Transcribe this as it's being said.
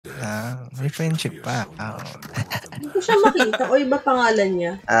May friendship pa. Hindi ko siya makita. O iba pangalan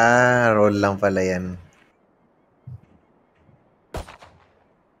niya? Roll lang pala yan.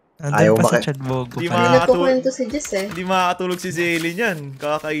 Andun pa sa Chadbogo. Hindi nagkukwento si Jess eh. Hindi makakatulog si Zelly niyan.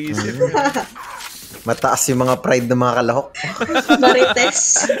 Kakaisip. Mataas yung mga pride ng mga kalahok.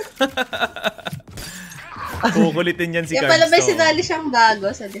 Marites. Kukulitin yan si Cards. Kaya pala may sinali siyang bago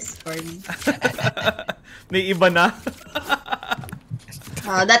sa Discord. May iba na.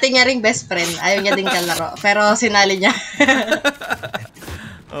 Dati niya ring best friend. Ayaw niya din kalaro. Pero sinali niya.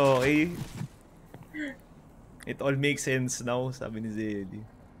 Okay. It all makes sense now, sabi ni Zelly.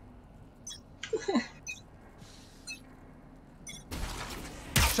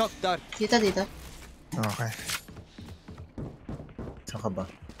 Shock dart. Dito. Okay. Saan ka ba?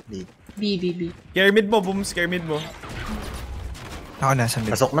 B. Care mid mo, Booms. Care mid mo. Ako nasa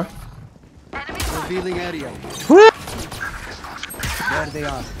mid. Pasok na? Revealing area. There they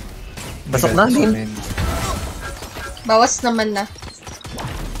are. Pasok na, Lin. Bawas naman na.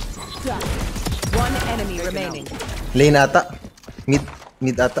 One enemy remaining. Lane ata.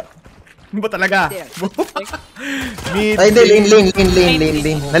 Mid ata. Ba talaga? Mid. Ay, hindi. Lane.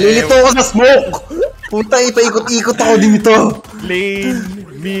 Nalilito ako sa smoke! Puta, ipaikot-ikot ako dito. Lane.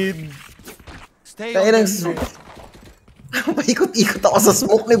 Mid. Kaya nang smoke. Paikot-ikot ako sa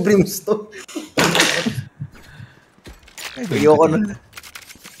smoke ni Brimstone. Ayoko na.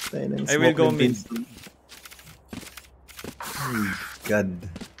 I will go mid. Oh God.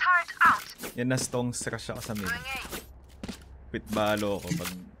 Yan na stong rush ako sa mid. Quit balo ako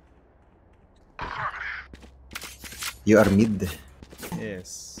pag... You are mid.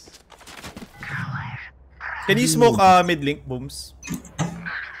 Yes. Can you smoke mid link, Booms?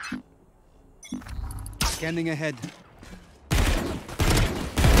 Scanning ahead.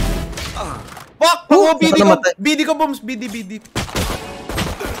 Fuck! BD ko, Booms! BD.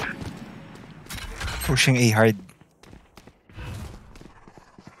 Pushing A hard.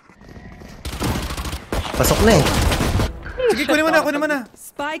 Pasok na eh. Sige, kunin mo na.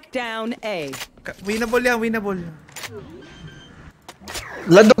 Spike down A. Winnable yan, winnable.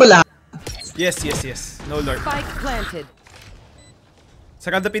 Lado ba lahat? Yes. No lord. Spike planted.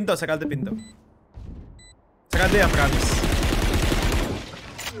 Sakal the pinto. Sakal yan, promise.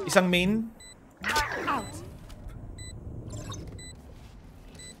 Isang main.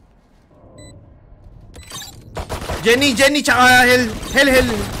 Jenny, tsaka Hell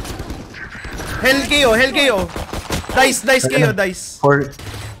KO. Dice KO.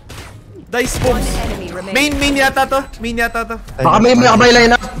 Dice bombs. Main yata to. Baka may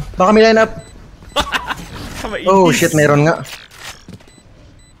line up. Oh shit, meron nga.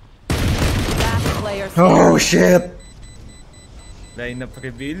 Oh shit. Line up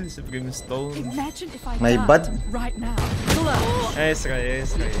reveal sa Brimstone. My bad. Yes.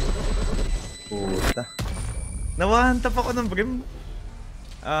 Puta. Nawahantap ako ng Brim.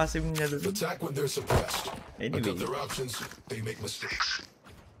 Sim niya doon. Anyway.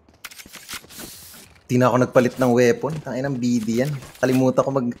 Di na ako nagpalit ng weapon. Tangin ng BD yan. Kalimutan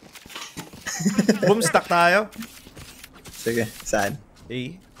ko mag... Boom, stack tayo. Sige, saan?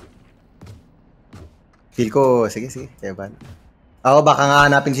 A. Feel ko, sige. Kaya ba? Ako baka nga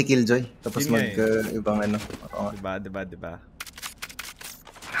hanapin si Killjoy. Tapos Yun ibang ano. Diba?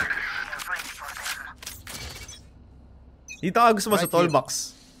 Dito ka gusto mo sa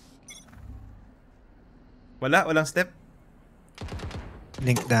toolbox. Walang step.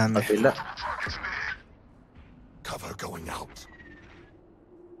 Link dami. Kapila. Cover going out.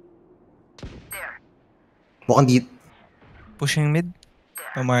 Mukhang dito. Pushing mid.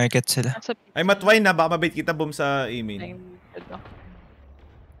 Pa-market sila. Ay, matwine na. Baka mabait kita, Boom, sa A-main.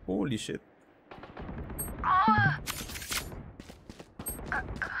 Holy shit.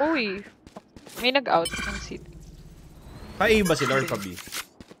 Uy. May nag-out ng seat. Pa-A ba sila or pa-B?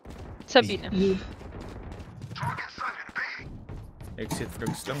 Sa B na. Exit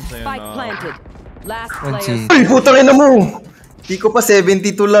frags lang sa'yo Spike na... planted. Last player. Ay, putang ina mo! Di ko pa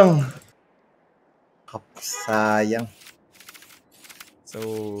 72 lang. Sayang. So...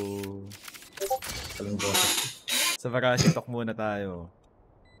 Sa Varashi talk muna tayo.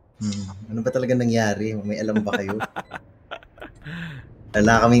 Ano ba talaga nangyari? May alam ba kayo?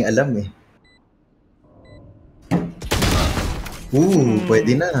 Wala kaming alam eh.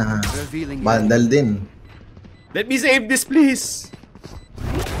 Pwede na. Vandal din. Let me save this, please!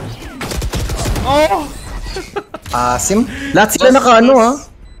 Oh! Sim? Lahat sila naka-ano ha?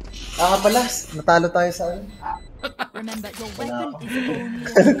 Pala. Natalo tayo sa ano.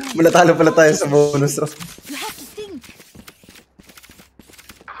 Natalo pala tayo sa bonus round.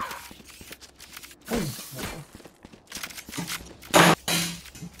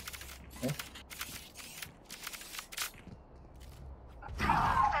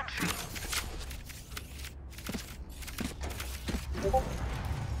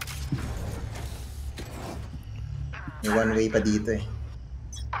 May one way pa dito eh.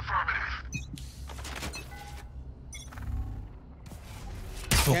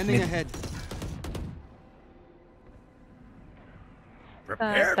 Smoke Scanning mid. ahead.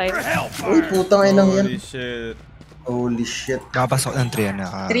 Side. Uy, putang inang yan. Holy shit. Holy shit. Makapasok ng 3 yan.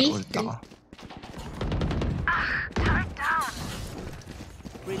 Three? Naka-ult ako.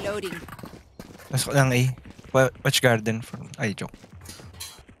 Reloading. Pasok lang A. Watch garden from... Ay, joke.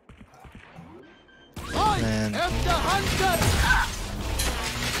 And...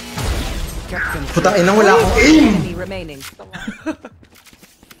 Putang inang wala akong aim! Enemy remaining.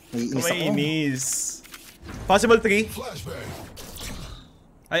 May inis ako. Mainis. Possible 3.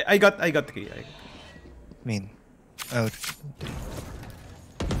 I got 3. Main. Out.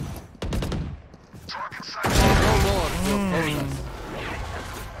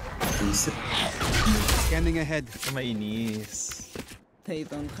 Isip. Scanning ahead. Mainis. They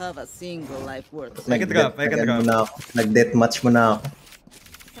don't have a single life worth. I can drop. Nag-deathmatch mo na ako.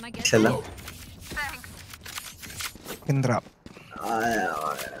 Isa lang. Can drop.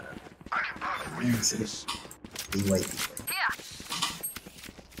 Sige. DY.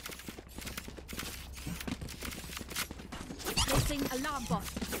 Placing alarm bot.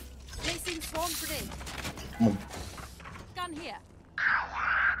 Placing swarm grenade. Mag- Gun here.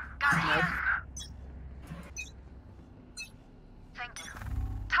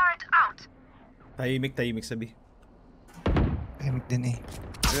 Tahimik sabi. Tahimik din eh.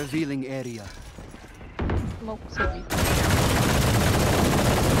 Revealing area. Smoke sa B.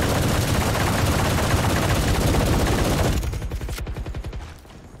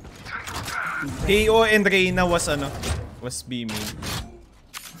 KO and Reyna was B main.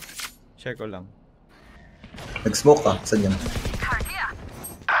 Check ko lang. Nag-smoke ka. Saan yan?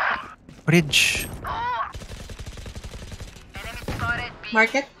 Bridge.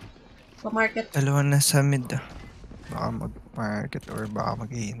 Market? Pa-market. Dalawa na sa mid. Baka mag-market or baka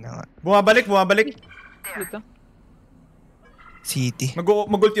mag-A na nga. Bumabalik. Dito. City.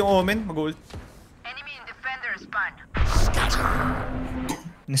 Mag-ult yung Omen. Mag-ult.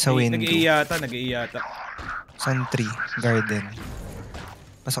 Nasa window. Nag-i yata. Sun 3. Garden.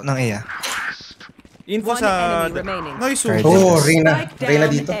 Pasok ng A. Info One sa... enemy remaining. Nice. Garden. Oh, Reyna. Spike Reyna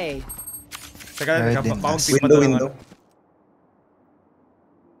down dito. A. Teka, Garden baka last. pick pa Window.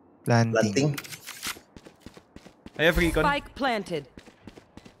 Planting. Planting. I have recon. Spike planted.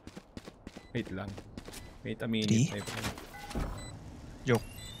 Wait lang. Wait a minute. Three? Joke.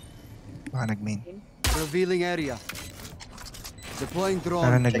 Baka nag-main. Revealing area. Deploying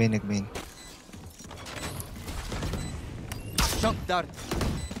Baka drone. nag-main. Shock dart.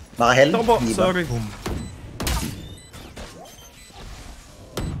 Baka hell? Ito po, Hindi ba? sorry. Boom.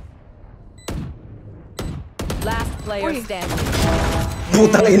 Last player standing.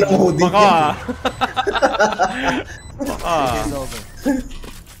 Putang inang hoodie. Baka. Baka. It's over.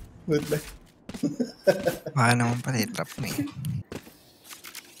 Baka naman pala i-trap na eh.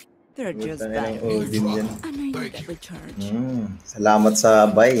 They're just Putang inang dying. hoodie yan. And I need a recharge. Salamat sa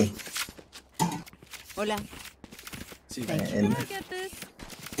buy. Hola. And Get this.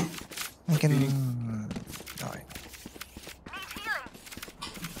 I can... Okay.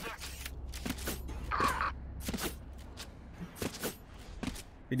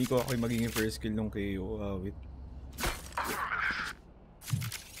 Pili ko ako yung magiging first kill nung KO. Wait.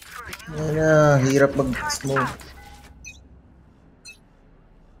 yan na, hirap mag-smoke.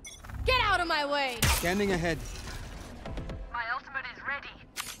 Get out of my way. Scanning ahead.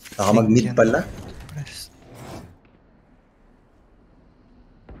 Baka mag-mid pala.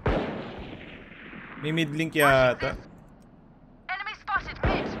 May mid link yata.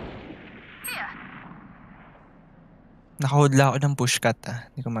 Nakahodla ako ng push cut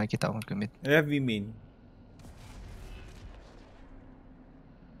Hindi ko makikita kung commit. I have V main.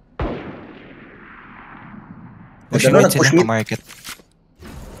 Pushing Ano, mid sila nag-push mid? pa market.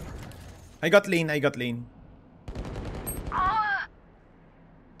 I got lane.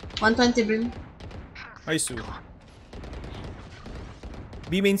 120 brim. Ay, su.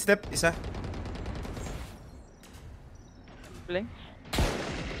 B main step, isa. Blink.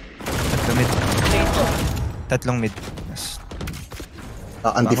 Tatlong mid. Tatlong mid. Yes.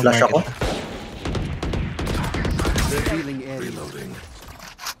 Anti-flash ako. Revealing area.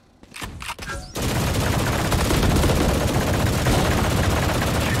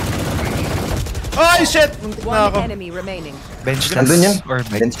 Ay, shit! Muntik na ako. One enemy remaining. Bench Nandun yan. last or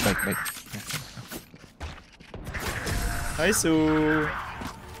bike. Bench. Bike. Hi, Su.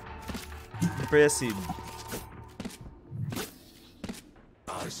 Impressive.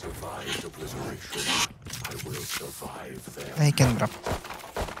 I can drop.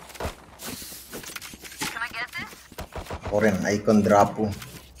 Ako rin, icon drapo.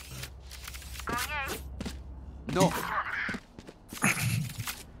 No.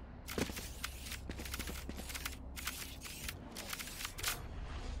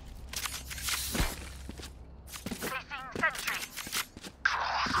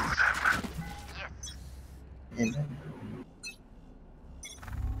 Yan.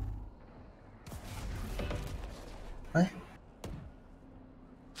 Ay,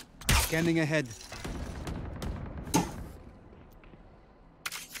 Scanning ahead.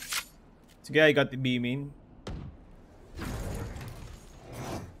 Sige, I got the B main.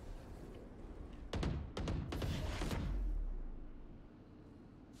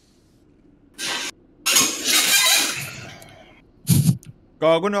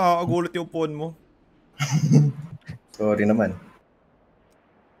 Gago, nakakagulat yung phone mo. sorry naman.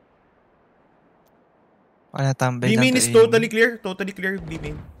 Wala tambay B lang main to is eh. totally clear. Totally clear, B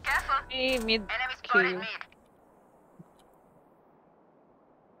main. Hey, mid kill.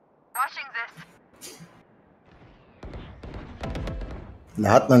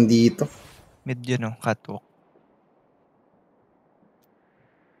 Lahat nandito. Mid yun oh, catwalk.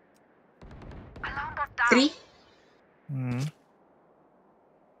 3? Hmm.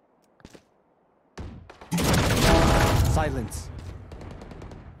 Silence.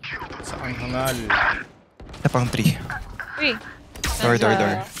 Saan hangal? Isa pang 3. Uy!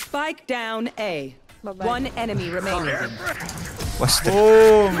 Door. Spike down A. Bye-bye. One enemy remaining. Was the...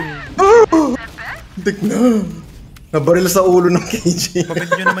 Boom! Dik na. Nabaril sa ulo ng KJ. Kapit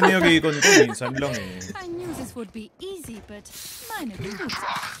nyo naman yung recon ko. Minsan lang eh. I knew this would be easy, but minor difficulties.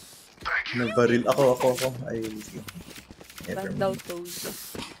 Nabaril. Ako. Ay, never Daw mind. toes.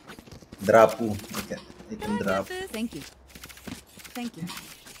 Drapo. Okay. I can drop. Thank you. Thank you.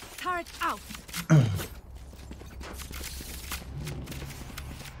 Turret out.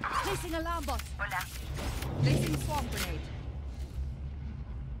 Placing alarm bot. Placing swarm grenade.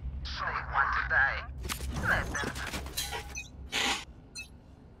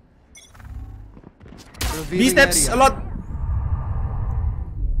 B Revealing steps area. a lot.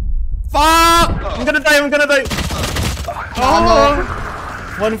 Fuck! I'm gonna die. Oh!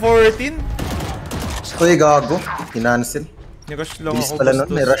 114? Uy, gago. Kinancel. Nirush lang Bilis ako. pala nun.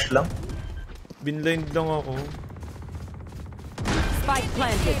 bastos. May rush lang. Binblind lang ako. Spike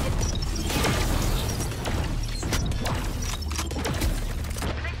planted.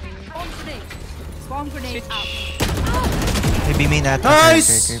 Swarm grenade. Swarm grenade out. May B main ata.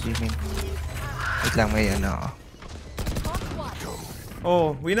 Nice! Kaya B main. Wait lang, may ano.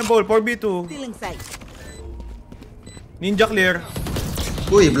 Oh, winnable. 4v2. Feeling sight. Ninja clear.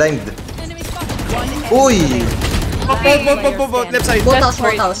 Uy, blind. Enemy spotted. One enemy Uy! remaining. Both. Left side. Both house,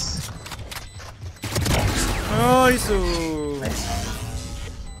 right. both house. Nice.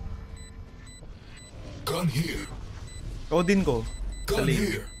 Gun here. Odin ko. Sa Gun lane.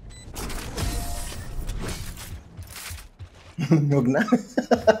 here. Huwag na.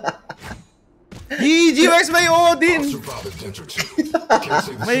 GG, where's my Odin? Survive adventure 2. Can't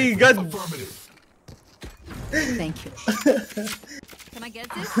say the My same. God. Affirmative. Thank you. Can I get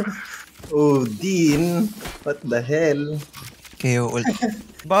this? Oh, Dean. What the hell? KO ult.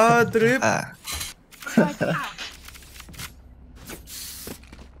 Bad trip. Ah. Turret out.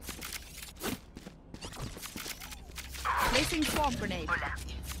 Placing swarm grenade.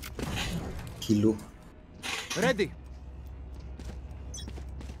 Kilo. Ready.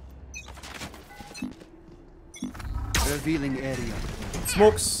 Revealing area.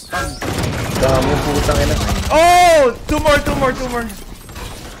 Smokes. Dami putang ina. Oh! Two more.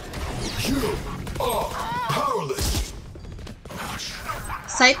 You are powerless.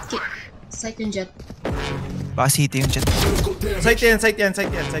 Sight yung jet. Baka city yung chat. Critical damage.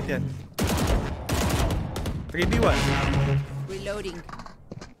 Site yan. 3v1. Reloading.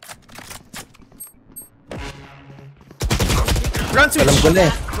 Run switch. Alam ko na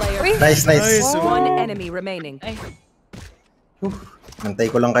eh. Player. Nice. Nice. One enemy remaining. Ay, Antay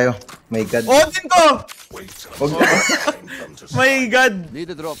ko lang kayo. My God. Odin ko! Huwag na. My God.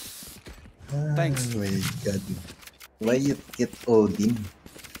 Need a drop. Thanks. Oh my God. Why you hit Odin?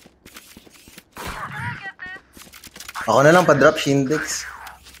 Ako na lang pa-drop Shindex.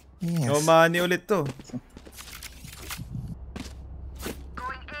 Yes. No money ulit to.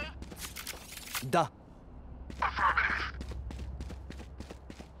 Da.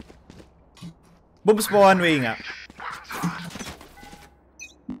 Boobs pa one way nga.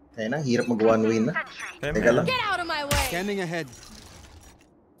 Kaya na, hirap mag one way na. Teka lang. Get out of my way. Scanning ahead.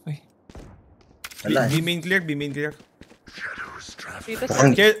 Wala B eh. main clear. dito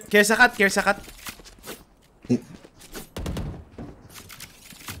Mukhang Care sa cut.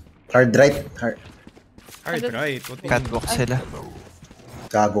 hard right. Hard. Hard right. What Catwalk sila.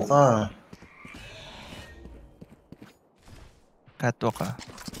 Gago ka. Catwalk ah.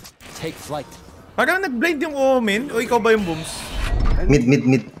 Take flight. Parang nag-blind yung Omen. O ikaw ba yung booms?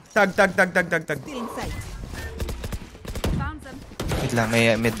 Mid. Tag. Feeling sight. Found them. Wait lang, may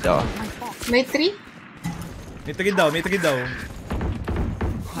mid daw. May 3? May tagid daw. May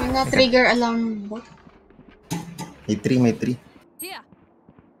na-trigger alarm bot. May 3. Here.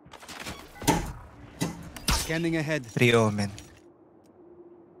 Scanning ahead. 3 Omen.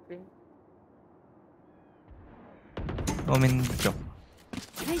 Omen joke.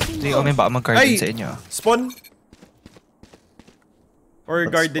 3 Omen baka mag-garden Ay! sa inyo. Spawn? Or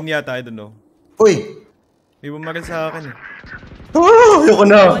garden yata, I don't know. Uy! May bumaril sa akin eh. Oh, ayoko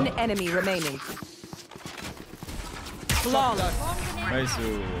na. One enemy remaining. Flawless. Nice.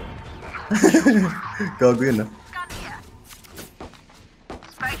 Gago yun, ah.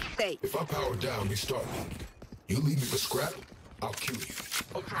 If I power down, we start. You leave me for scrap, I'll kill you.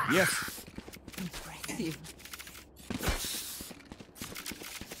 Yes. Impressive.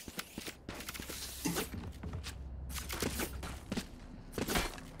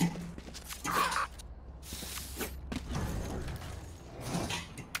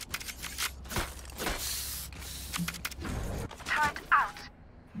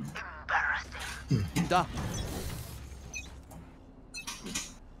 Da.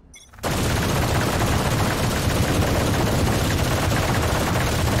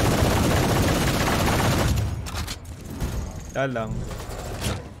 Lang.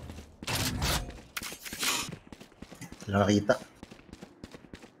 Wala nakita.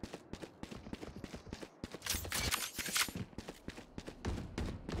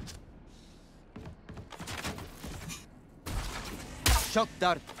 Shock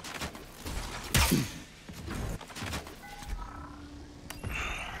dart.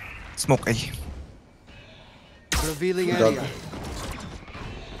 Smoke A. Revealing Dog. area.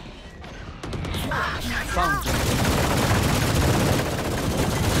 Found them.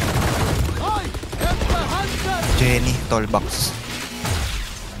 I am the hunter. Jenny, tall box.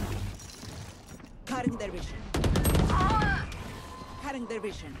 Cutting their vision. Cutting their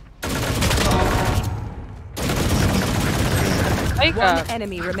vision. Ay One ka.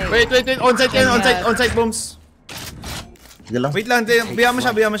 enemy remaining. Wait. Onsite yan. Onsite booms. Sige lang. Wait lang. Biya mo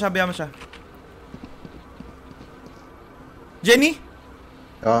siya. Jenny?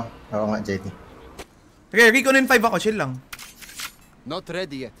 Oo nga, JT. Okay, reconin 5 ako. Chill lang. Not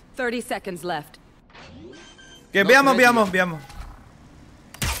ready yet. 30 seconds left. Okay, biya mo.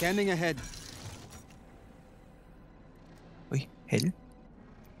 Scanning ahead. Uy, hell.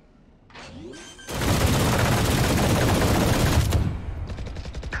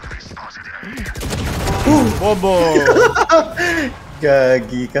 Bobo.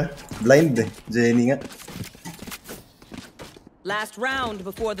 Gagi ka. Blind eh. Jenny nga. Last round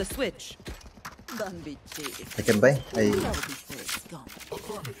before the switch. Don't be cheap. I can buy. Ay, Before it's gone.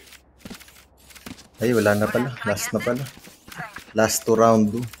 wala na pala. Last na pala. Last 2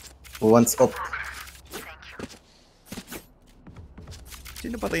 round. Once up.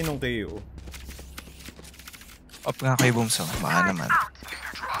 Sino patay nung KO? Up nga kayo, boom. So, baka naman.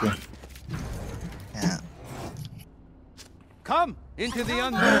 Okay. Yeah. Come into the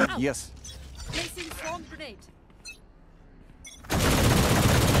unknown. Yes. Placing swarm grenade.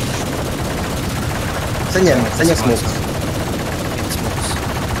 Saan yan? Saan yung smoke? Mid smokes.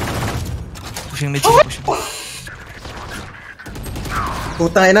 Pushing mid.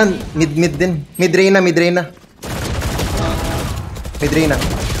 Putang ina. Mid din. Mid Reyna.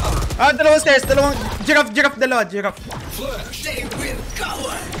 Dalawang stairs. Giraffe.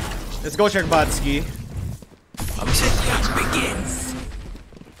 Let's go, Sherbatsky.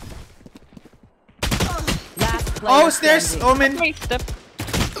 Last player Oh, stairs. standing. Omen. Wait, step.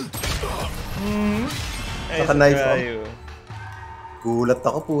 Naka-knife ako. Gulat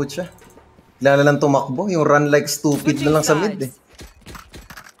ako, putya. Kailangan na lang tumakbo. Yung run like stupid na lang sa mid eh.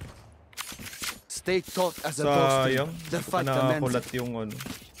 Stay taut as a ghost. Sayang. The fight commences. Nakulat yung ano.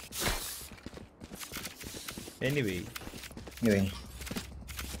 Anyway. Anyway.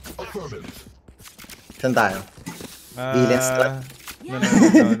 Affirmative. Saan tayo? Let's start. No.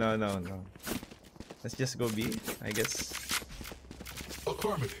 Let's just go B, I guess.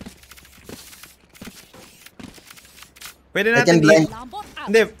 Affirmative. Pwede I can natin blind.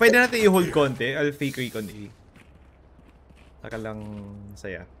 pwede natin i-hold konti. I'll fake recon A. Saka lang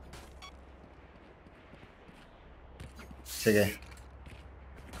saya. Sige.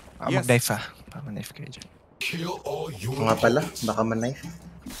 Yes. Mag-knife ah. Mag-knife kayo dyan. Kill all your Nga pala. Baka man-knife.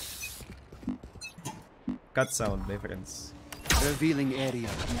 Cut sound, my friends. Revealing area.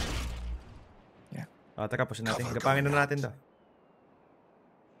 Tara, push natin. Gapangin na natin daw.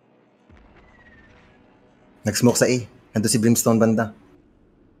 Nag-smoke sa A. Nandun si Brimstone banda.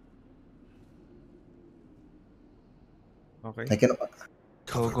 Okay. I can...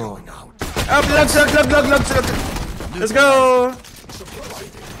 Go. Lugs! Let's go!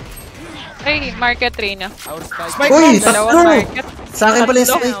 Ay, market Reyna. Our spike. Spike Uy! bomb! Dalawang Tatlo! market. Sa akin pala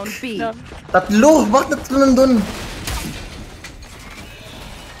yung spike. Down B. Tatlo! Bakit tatlo nandun?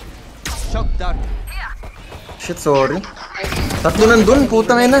 Shock dart. Shit, sorry. Tatlo nandun,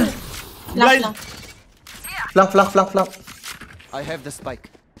 putang ina. Last lang. Flank. I have the spike.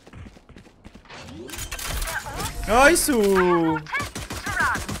 Nice!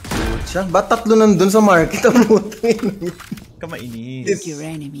 Siya, ba't tatlo nandun sa market? Ang putang ina. Kamainis. Look your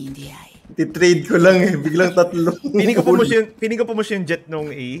enemy in the eye. Titrade ko lang eh. Biglang tatlo. Piling ko push yung jet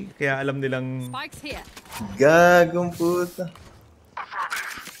nung A, kaya alam nilang Spikes here. Gagong puta.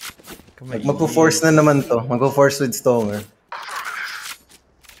 kamainis. Magpo-force na naman to. Magpo-force with Stonger.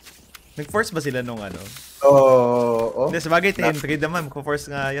 Nag-force ba sila nung ano? Oo. Hindi, sabagay 10-3 naman. Magpo-force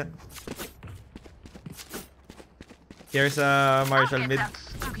nga yan. Here's a Marshall mid.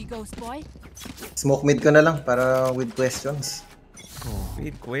 Cookie ghost boy. Smoke mid ko na lang para with questions.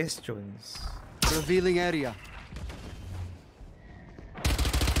 Wait, questions. Revealing area.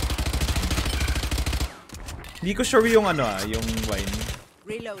 Hindi ko sure yung ano yung wine.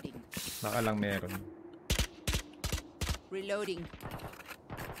 Reloading. Baka lang meron. Reloading.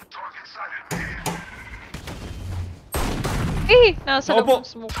 Eh, nasa Opo. loob ng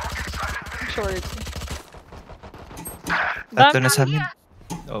smoke. Short. Tatlo na sa mid.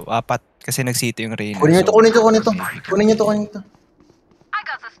 Oh, 4. Kasi nag-city yung Reyna. Kunin nyo to.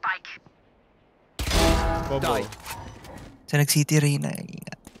 Bobo. Die. Sa nag-city Reyna.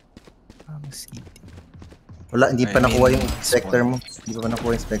 Ingat. City. Wala, hindi pa I mean, nakuha yung specter mo. Hindi pa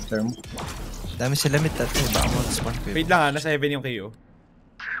nakuha yung specter mo. Dami sila mid tatlo. Baka mag-spawn ko Wait lang nasa heaven yung KO.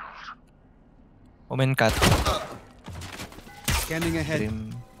 Omen cut. Scanning ahead.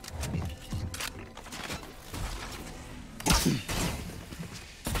 Grim.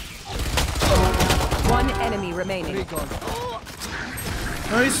 One enemy remaining. Recon.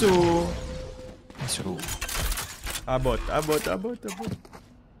 Nice! So, Abot. Ult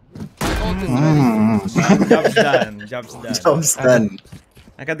is Job's done. Jobs done.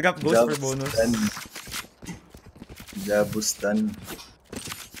 Naka-drop ghost for bonus. Jobs done.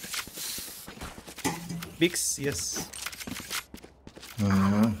 Pix, yes.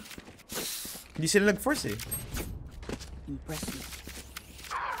 Mhm. Hindi sila nag-force eh. Impressive.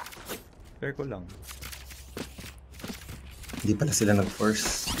 Fair ko lang. Hindi pala sila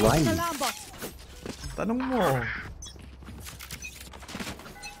nag-force. Why? Alarm bot. Tanong mo.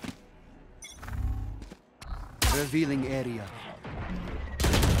 revealing area.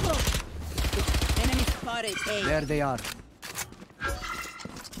 Enemy spotted. A. There they are.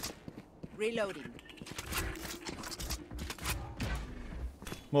 Reloading.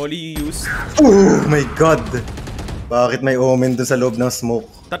 Molly used. Oh my god! Bakit may omen doon sa loob ng smoke?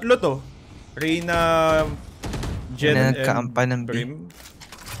 Tatlo to. Reyna, Jen, Na and nagkaampa ng B. Brim.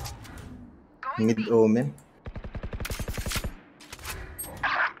 Mid omen.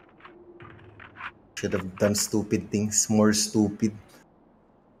 Should have done stupid things. More stupid.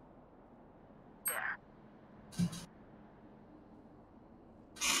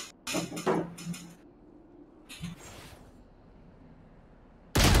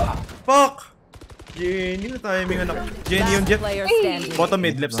 Fuck! Jenny na timing anak. Jenny yung Last jet. player standing. Bottom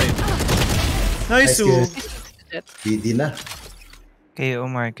mid, left side. Nice, Nice, oh. good. BD na. KO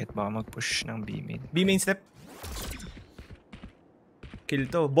market, baka mag-push ng B main. B main step. Kill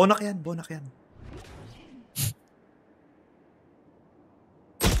to. Bonak yan, bonak yan.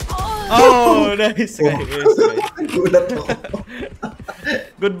 Oh, nice guy. Nice guy. Gulat ako.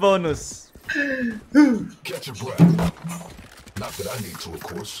 Good bonus. Catch your breath. Not that I need to, of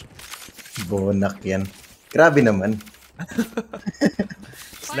course. Bonak yan. Grabe naman.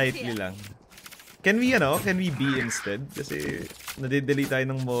 Slightly lang. Can we, can we B instead? Kasi nadideli tayo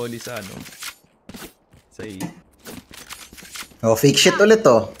ng molly sa sa A. Oh, fake shit ulit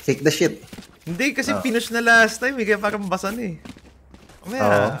oh. Fake the shit. Hindi, kasi pinush na last time kaya parang basan eh.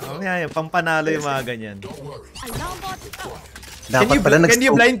 Mamaya, pampanalo yung mga ganyan. Don't worry. Alarm bot out. Dapat pala Can you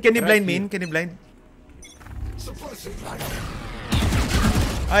nag-scope. blind main? Can you blind? Suppressing.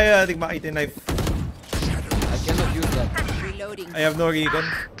 Ay, I think makita yung knife. I cannot use that. Reloading. I have no recon.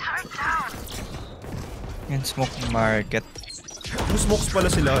 Yan, smoke market. Yung smokes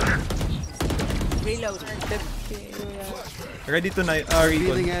pala sila. Reloading. Ready to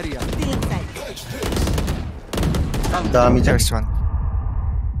Revealing recon. area. Dami dyan. There's one.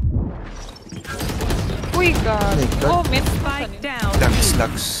 Uy, God. my God. Oh, mid. Spike down.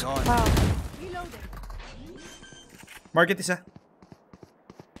 Lags. Wow. Market isa.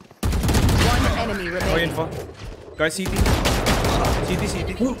 One enemy Oh, remaining. info. Car city.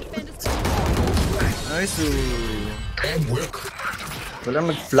 City. Nice. And we're Wala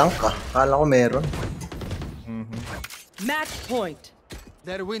nag-flank ah. Kala ko meron. Match point.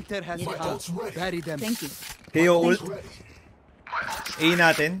 Their winter has my come. ult's ready. Bury them. Thank you. KO ult. Ready. A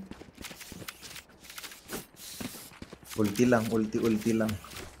natin. Ulti lang.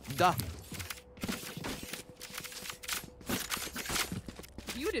 Da.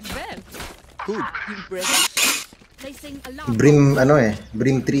 You did well. Good. You break. Placing alarm.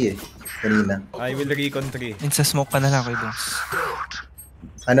 Brim 3 eh. Kanina. I will recon 3. Sa smoke ka na lang kay Dongs.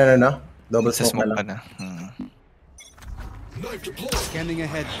 Ano? Double Sa smoke smoke na ka lang. na. Knife deployed. Scanning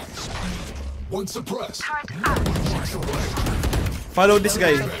ahead. One suppressed. Follow this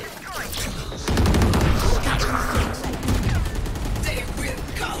guy.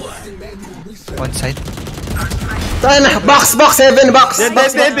 One side. Sana! Box! 7! Box!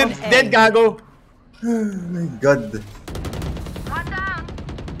 Dead, gago. Oh my God.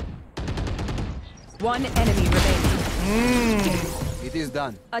 One enemy remaining. It is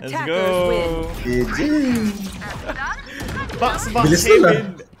done. Let's Attackers win. go. GG. Box, Bilis na.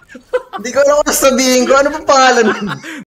 Kevin. Hindi ko alam kung sabihin ko. Ano pa pangalan nun?